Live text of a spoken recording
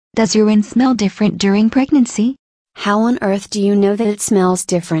Does urine smell different during pregnancy? How on earth do you know that it smells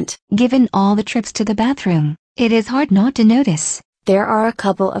different? Given all the trips to the bathroom, it is hard not to notice. There are a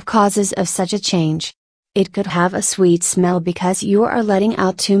couple of causes of such a change. It could have a sweet smell because you are letting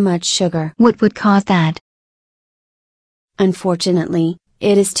out too much sugar. What would cause that? Unfortunately,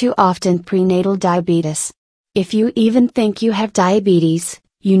 it is too often prenatal diabetes. If you even think you have diabetes,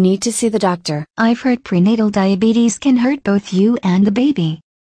 you need to see the doctor. I've heard prenatal diabetes can hurt both you and the baby.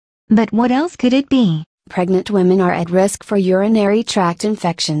 But what else could it be? Pregnant women are at risk for urinary tract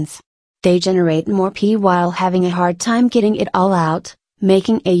infections. They generate more pee while having a hard time getting it all out,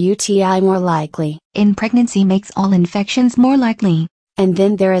 making a UTI more likely. In pregnancy makes all infections more likely. And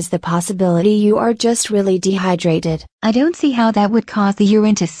then there is the possibility you are just really dehydrated. I don't see how that would cause the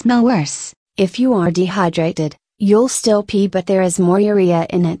urine to smell worse. If you are dehydrated, you'll still pee but there is more urea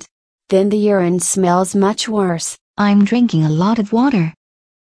in it. Then the urine smells much worse. I'm drinking a lot of water.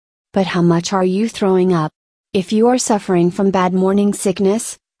 But how much are you throwing up? If you are suffering from bad morning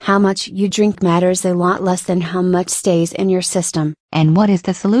sickness, how much you drink matters a lot less than how much stays in your system. And what is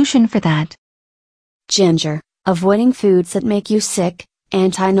the solution for that? Ginger, avoiding foods that make you sick,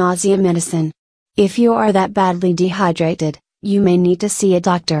 anti-nausea medicine. If you are that badly dehydrated, you may need to see a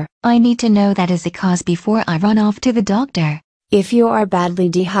doctor. I need to know that as a cause before I run off to the doctor. If you are badly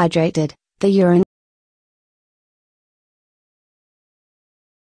dehydrated, the urine